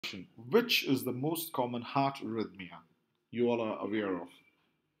Which is the most common heart arrhythmia you all are aware of?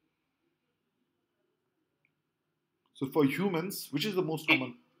 So for humans, which is the most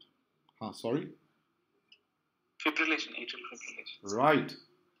common? Sorry? Fibrillation, atrial fibrillation. Right.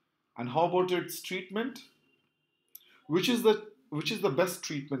 And how about its treatment? Which is the best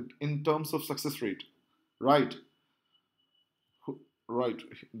treatment in terms of success rate? Right. Right,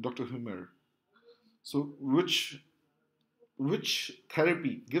 Dr. Humer. So which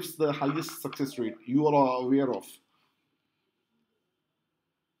therapy gives the highest success rate you all are aware of?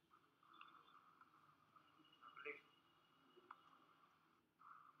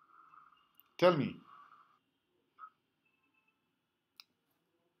 Tell me.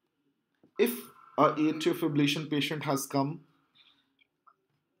 If a atrial fibrillation patient has come,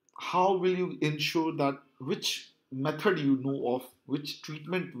 how will you ensure that which method you know of, which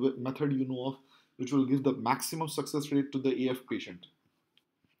treatment method you know of, which will give the maximum success rate to the AF patient?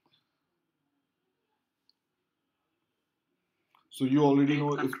 So you already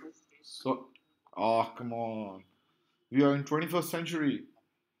know if so. Ah, come on. We are in 21st century.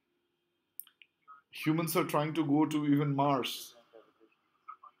 Humans are trying to go to even Mars.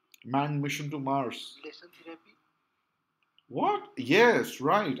 Manned mission to Mars. Ablation therapy. What? Yes,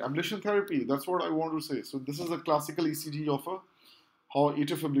 right. Ablation therapy. That's what I want to say. So this is a classical ECG of how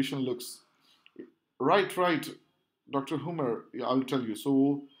atrial fibrillation looks. Right, right. Dr. Humer, yeah, I'll tell you.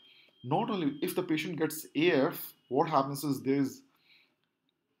 So not only if the patient gets AF, what happens is there's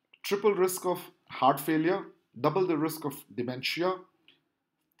triple risk of heart failure, double the risk of dementia,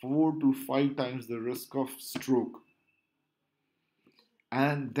 4 to 5 times the risk of stroke,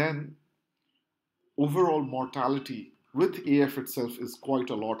 and then overall mortality with AF itself is quite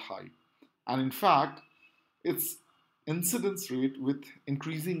a lot high. And in fact, its incidence rate with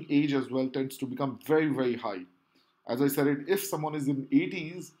increasing age as well tends to become very, very high. As I said it, if someone is in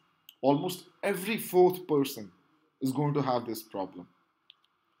 80s, almost every fourth person is going to have this problem.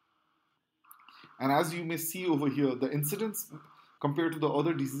 And as you may see over here, the incidence compared to the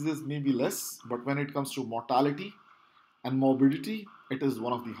other diseases may be less, but when it comes to mortality and morbidity, it is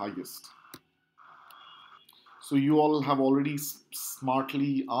one of the highest. So you all have already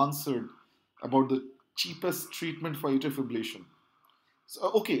smartly answered about the cheapest treatment for atrial fibrillation. So,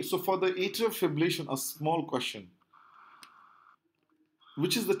 okay, so for the atrial fibrillation, a small question.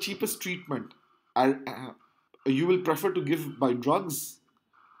 Which is the cheapest treatment? You will prefer to give by drugs,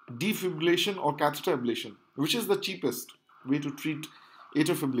 defibrillation, or catheter ablation? Which is the cheapest way to treat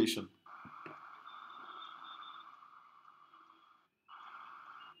atrial fibrillation?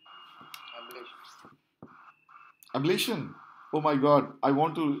 Ablation. Oh my god, I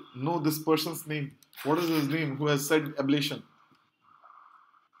want to know this person's name. What is his name who has said ablation?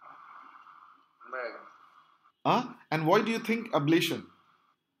 And why do you think ablation?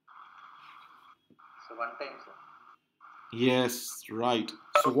 So one time, sir. Yes, right.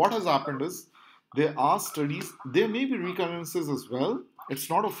 So what has happened is there are studies, there may be recurrences as well. It's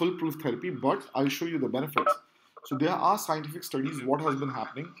not a foolproof therapy, but I'll show you the benefits. So there are scientific studies what has been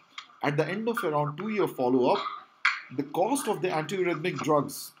happening. At the end of around 2 year follow-up, the cost of the antiarrhythmic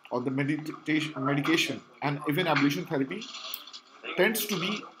drugs or the medication and even ablation therapy tends to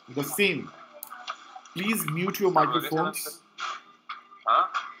be the same. Please mute your microphones.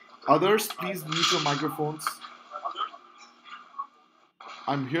 Others, please mute your microphones.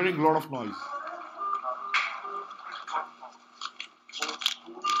 I'm hearing a lot of noise.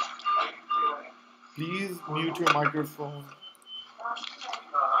 Please mute your microphone.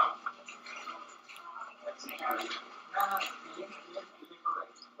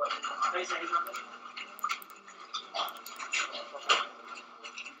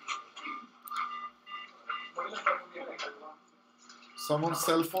 Someone's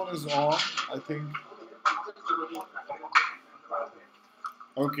cell phone is on, I think.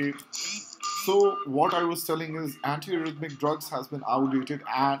 Okay. So what I was telling is antiarrhythmic drugs has been outdated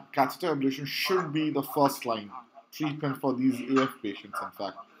and catheter ablation should be the first line treatment for these AF patients, in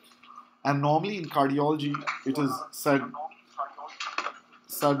fact. And normally in cardiology, it is said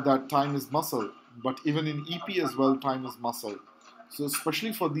that time is muscle, but even in EP as well, time is muscle. So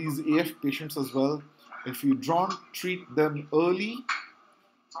especially for these AF patients as well, if you don't treat them early,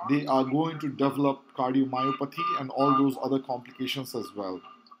 they are going to develop cardiomyopathy and all those other complications as well.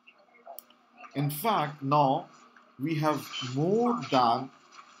 In fact, now we have more than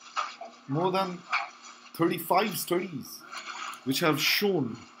 35 studies which have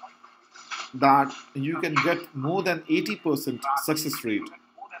shown that you can get more than 80% success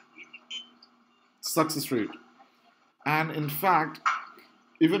rate. And in fact,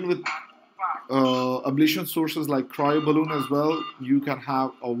 even with ablation sources like cryo balloon as well, you can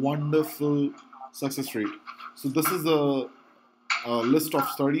have a wonderful success rate. So this is a list of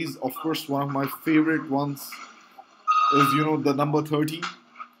studies. Of course, one of my favorite ones is the number 13,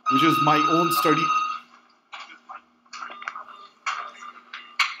 which is my own study.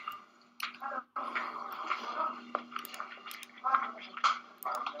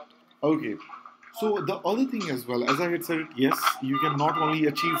 Okay, so the other thing as well, as I had said, yes, you can not only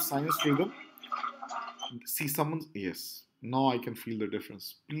achieve sinus rhythm. See someone's, yes. Now I can feel the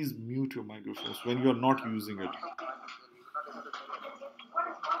difference. Please mute your microphones when you're not using it.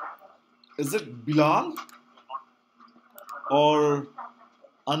 Is it Bilal or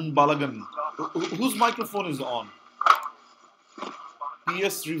Anbalagan? Whose microphone is on?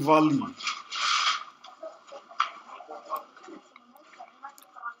 PS Rivali.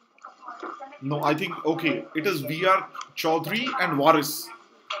 No, I think, okay, it is VR Chaudhary and Waris.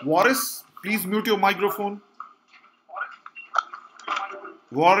 Waris, please mute your microphone.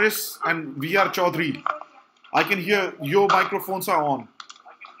 Waris and VR Chaudhary. I can hear your microphones are on.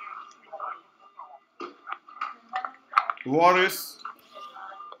 Waris.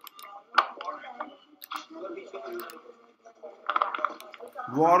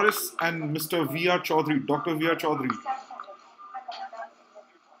 Waris and Mr. VR Chaudhary, Dr. VR Chaudhary.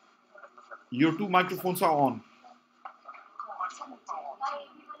 Your two microphones are on.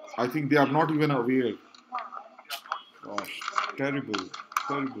 I think they are not even aware. Gosh, terrible,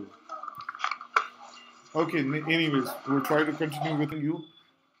 terrible. Okay, anyways, we'll try to continue with you.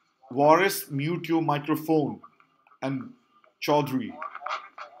 Waris, mute your microphone. And Chaudhary,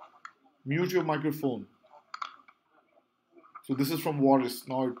 mute your microphone. So this is from Waris.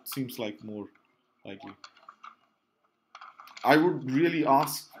 Now it seems like more likely. I would really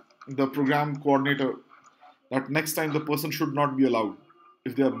ask the program coordinator that next time the person should not be allowed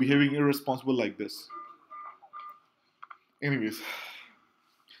if they are behaving irresponsible like this. Anyways,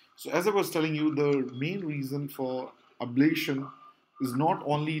 so as I was telling you, the main reason for ablation is not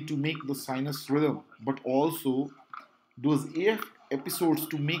only to make the sinus rhythm, but also those AF episodes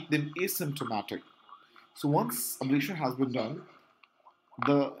to make them asymptomatic. So once ablation has been done,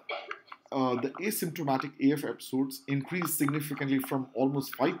 the asymptomatic AF episodes increase significantly from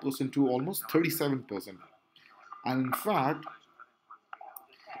almost 5% to almost 37%. And in fact,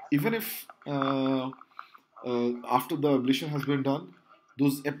 even if after the ablation has been done,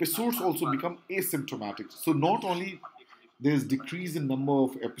 those episodes also become asymptomatic. So not only there's decrease in number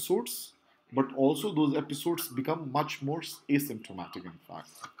of episodes, but also those episodes become much more asymptomatic in fact.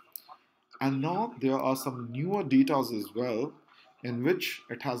 And now there are some newer data as well in which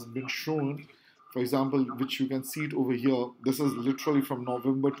it has been shown, for example, which you can see it over here. This is literally from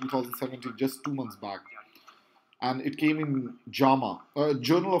November 2017, just 2 months back. And it came in JAMA,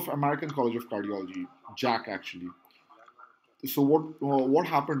 Journal of American College of Cardiology, JAC actually. So what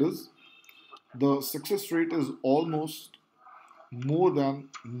happened is the success rate is almost more than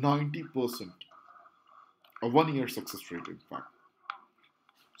 90%, a 1 year success rate in fact.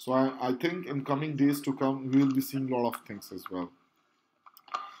 So I think in coming days to come, we will be seeing a lot of things as well.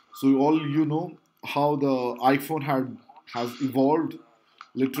 So all you know how the iPhone has evolved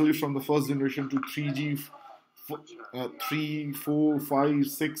literally from the first generation to 3G, 3, 4, 5,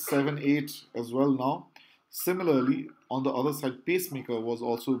 6, 7, 8 as well now. Similarly, on the other side, pacemaker was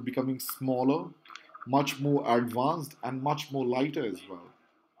also becoming smaller, much more advanced, and much more lighter as well,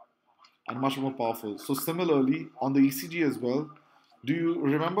 and much more powerful. So similarly, on the ECG as well, do you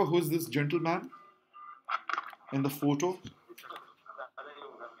remember who is this gentleman in the photo?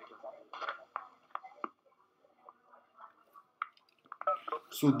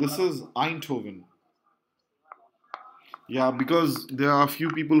 So this is Eindhoven. Yeah, because there are a few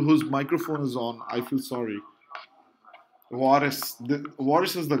people whose microphone is on. I feel sorry. Waris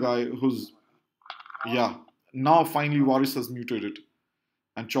is the guy who's, yeah. Now finally Waris has muted it,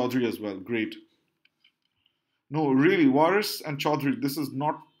 and Chaudhary as well. Great. No, really, Waris and Chaudhary, this is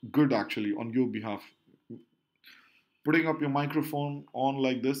not good actually on your behalf. Putting up your microphone on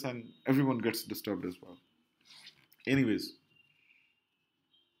like this, and everyone gets disturbed as well. Anyways,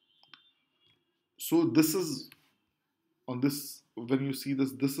 so this is on this, when you see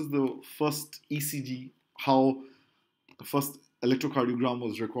this, this is the first ECG, how the first electrocardiogram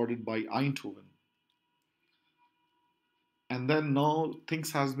was recorded by Eindhoven. And then now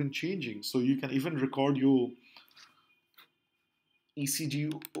things has been changing. So you can even record your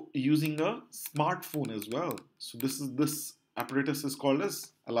ECG using a smartphone as well. So this apparatus is called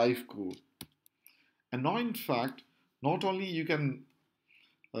as AliveCo. And now in fact, not only you can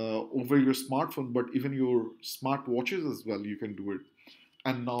over your smartphone, but even your smart watches as well, you can do it.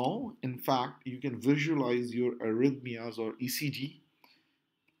 And now, in fact, you can visualize your arrhythmias or ECG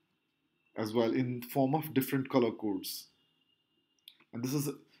as well in form of different color codes. And this is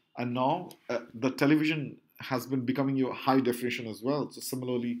and now the television has been becoming your high definition as well. So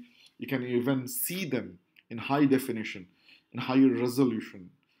similarly, you can even see them in high definition, in higher resolution,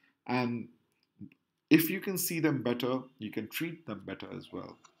 and if you can see them better, you can treat them better as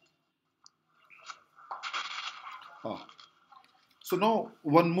well. Ah. So now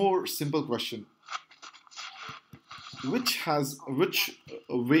one more simple question: which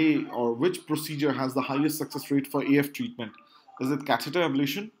way or which procedure has the highest success rate for AF treatment? Is it catheter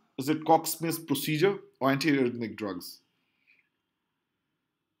ablation? Is it Cox-Smith procedure or antiarrhythmic drugs?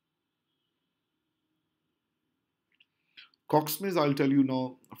 Cox-Smith, I'll tell you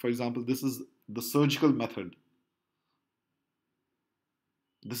now. For example, this is the surgical method.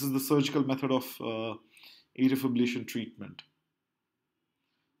 This is the surgical method of AF ablation treatment.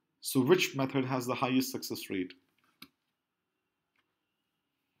 So, which method has the highest success rate?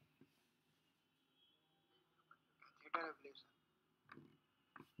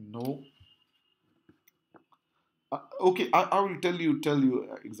 No. Okay, I will tell you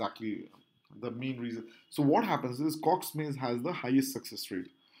exactly the main reason. So what happens is Cox Maze has the highest success rate.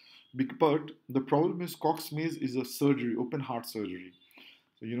 But the problem is Cox Maze is a surgery, open heart surgery.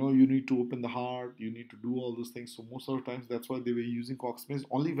 So you need to open the heart, you need to do all those things. So most of the times that's why they were using Cox Maze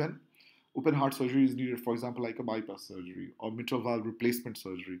only when open heart surgery is needed. For example, like a bypass surgery or mitral valve replacement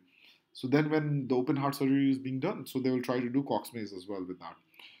surgery. So then when the open heart surgery is being done, so they will try to do Cox Maze as well with that.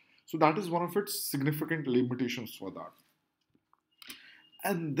 So that is one of its significant limitations for that.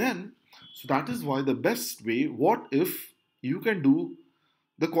 And then, so that is why the best way, what if you can do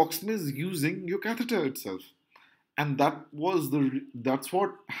the Coxmaze using your catheter itself? And that's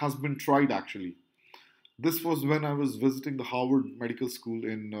what has been tried actually. This was when I was visiting the Harvard Medical School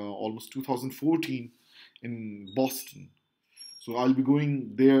in almost 2014 in Boston. So I'll be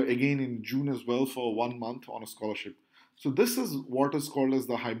going there again in June as well for 1 month on a scholarship. So this is what is called as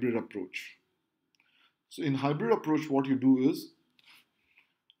the hybrid approach. So in hybrid approach, what you do is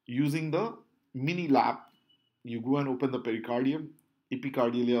using the mini lab, you go and open the pericardium,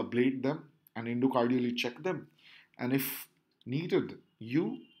 epicardially ablate them, and endocardially check them. And if needed,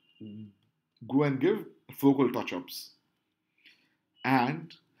 you go and give focal touch ups.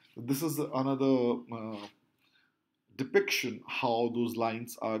 And this is another depiction how those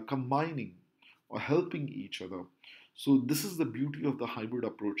lines are combining or helping each other. So, this is the beauty of the hybrid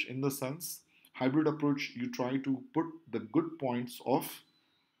approach. In the sense, hybrid approach, you try to put the good points of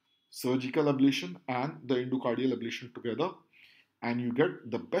surgical ablation and the endocardial ablation together, and you get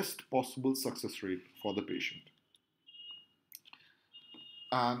the best possible success rate for the patient.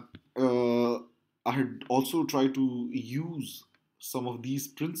 And I had also tried to use some of these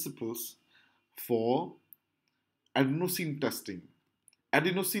principles for adenosine testing.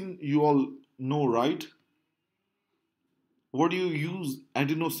 Adenosine, you all know, right? What do you use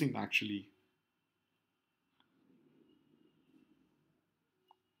adenosine actually?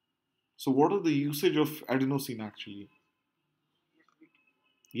 So, what are the usage of adenosine actually?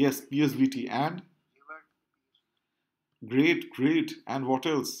 Yes, PSVT. And great, great. And what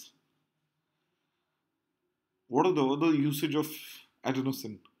else? What are the other usage of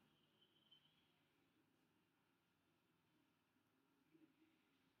adenosine?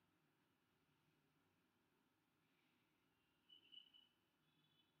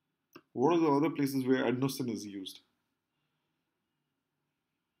 What are the other places where adenosine is used?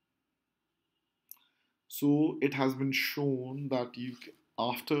 So it has been shown that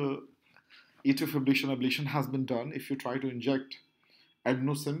after atrial fibrillation ablation has been done, if you try to inject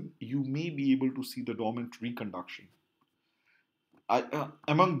adenosine, you may be able to see the dormant reconduction.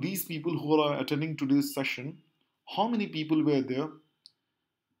 Among these people who are attending today's session, how many people were there?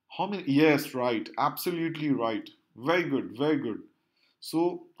 How many? Yes, right. Absolutely right. Very good. Very good.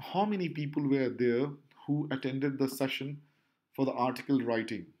 So, how many people were there who attended the session for the article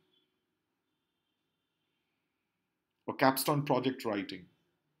writing or capstone project writing?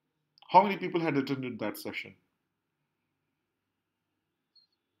 How many people had attended that session?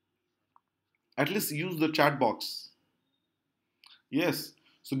 At least use the chat box. Yes.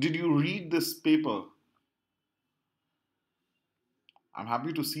 So, did you read this paper? I'm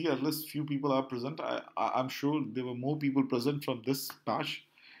happy to see at least few people are present. I'm sure there were more people present from this batch,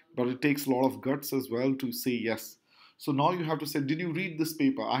 but it takes a lot of guts as well to say yes. So now you have to say, did you read this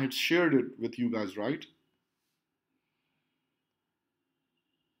paper? I had shared it with you guys, right?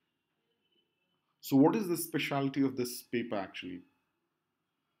 So what is the specialty of this paper actually?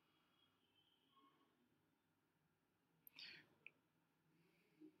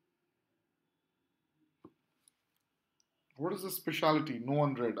 What is the specialty? No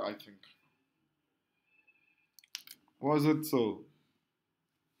one read, I think. Was it so?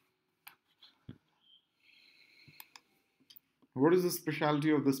 What is the specialty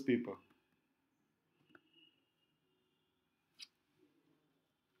of this paper?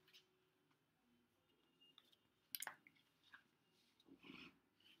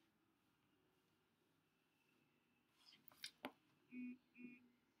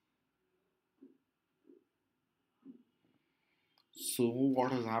 So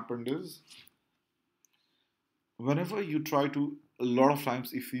what has happened is, whenever you try to, a lot of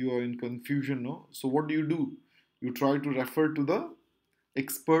times if you are in confusion, no, so what do? You try to refer to the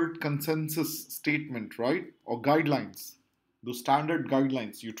expert consensus statement, right? Or guidelines, those standard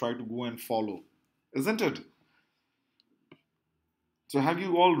guidelines you try to go and follow, isn't it? So have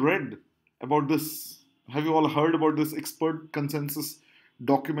you all read about this? Have you all heard about this expert consensus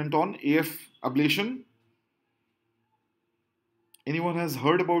document on AF ablation? Anyone has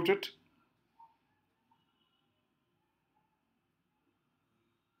heard about it?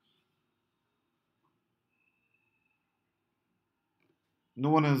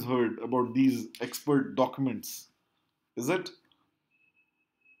 No one has heard about these expert documents, is it?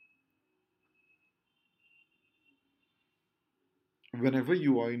 Whenever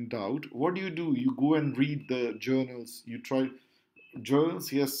you are in doubt, what do? You go and read the journals. You try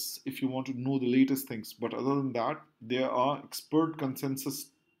journals, yes, if you want to know the latest things. But other than that, there are expert consensus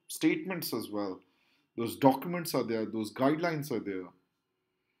statements as well. Those documents are there, those guidelines are there,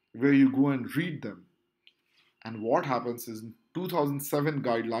 where you go and read them. And what happens is in 2007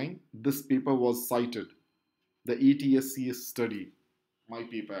 guideline, this paper was cited, the ATSCS study, my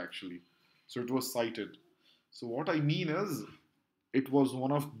paper actually. So it was cited. So what I mean is, it was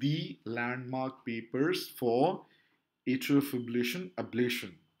one of the landmark papers for atrial fibrillation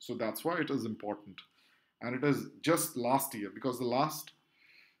ablation. So that's why it is important. And it is just last year, because the last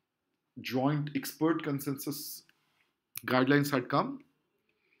joint expert consensus guidelines had come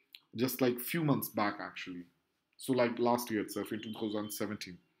just like few months back actually. So like last year itself in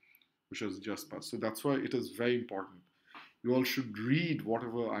 2017, which has just passed. So that's why it is very important. You all should read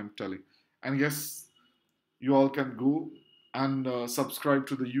whatever I'm telling. And yes, you all can go and subscribe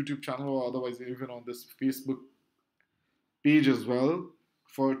to the YouTube channel, or otherwise even on this Facebook page as well,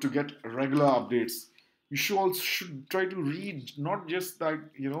 for to get regular updates. You should also should try to read, not just that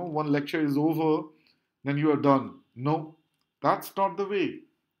one lecture is over, then you are done. No, that's not the way.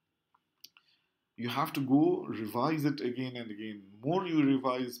 You have to go revise it again and again. More you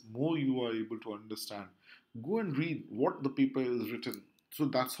revise, more you are able to understand. Go and read what the paper is written. So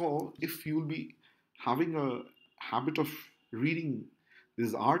that's all. If you'll be having a habit of reading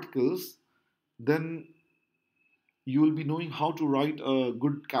these articles, then you will be knowing how to write a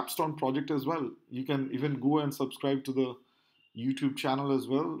good capstone project as well. You can even go and subscribe to the YouTube channel as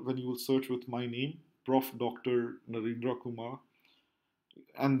well when you will search with my name, Prof Dr Narendra Kumar,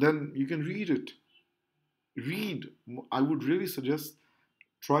 and then you can read it. Read. I would really suggest,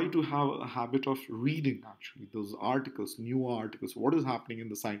 try to have a habit of reading actually those articles, new articles, what is happening in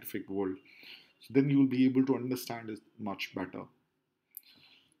the scientific world. So then you will be able to understand it much better.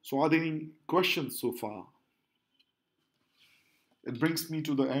 So are there any questions so far? It brings me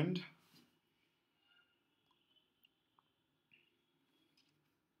to the end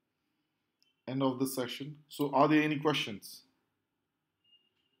of the session. So are there any questions?